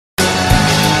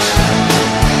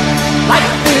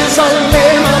a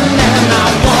lemon and I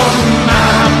want my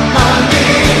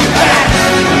money back.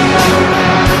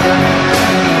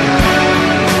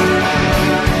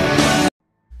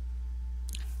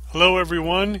 Hello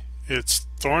everyone, it's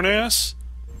Thornass,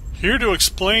 here to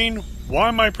explain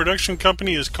why my production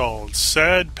company is called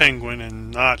SadPenguin and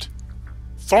not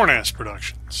Thornass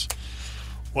Productions.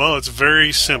 Well, it's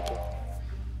very simple.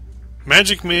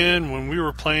 Magic Man, when we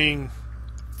were playing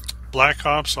Black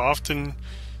Ops, often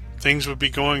things would be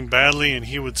going badly and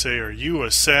he would say, "Are you a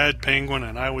sad penguin?"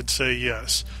 And I would say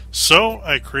yes. So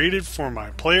I created for my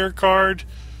player card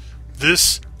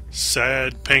this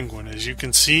sad penguin. As you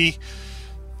can see,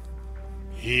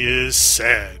 he is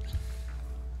sad.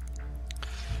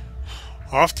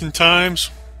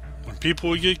 Oftentimes, when people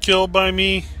would get killed by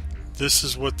me, this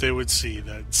is what they would see,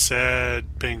 that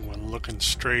sad penguin looking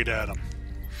straight at them.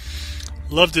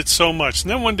 Loved it so much.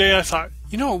 And then one day I thought,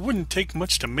 you know, it wouldn't take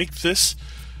much to make this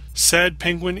sad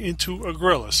penguin into a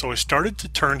gorilla. So I started to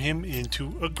turn him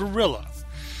into a gorilla.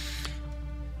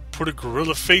 Put a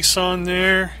gorilla face on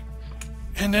there.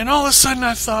 And then all of a sudden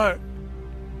I thought,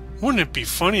 wouldn't it be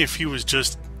funny if he was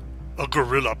just a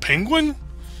gorilla penguin?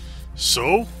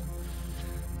 So,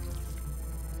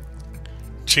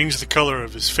 changed the color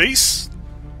of his face.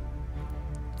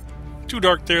 Too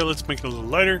dark there, let's make it a little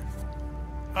lighter.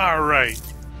 Alright.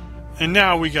 And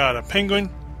now we got a penguin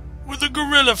with a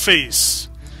gorilla face.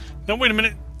 Now wait a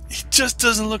minute, it just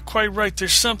doesn't look quite right.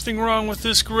 There's something wrong with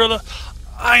this gorilla.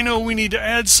 I know we need to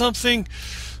add something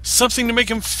to make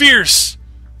him fierce.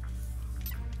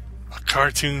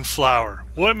 Cartoon flower.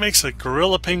 What makes a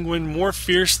gorilla penguin more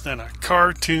fierce than a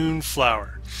cartoon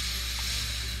flower?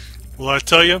 Well, I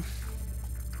tell you,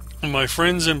 when my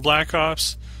friends in Black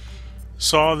Ops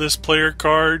saw this player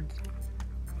card,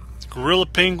 gorilla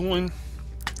penguin,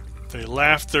 they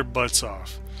laughed their butts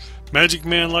off. Magic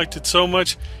Man liked it so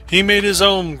much, he made his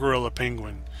own gorilla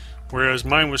penguin. Whereas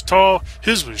mine was tall,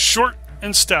 his was short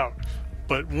and stout.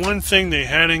 But one thing they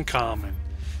had in common,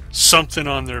 something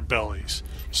on their bellies.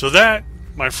 So that,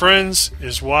 my friends,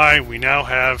 is why we now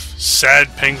have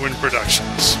SadPenguin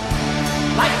Productions.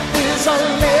 Life is a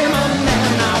lemon.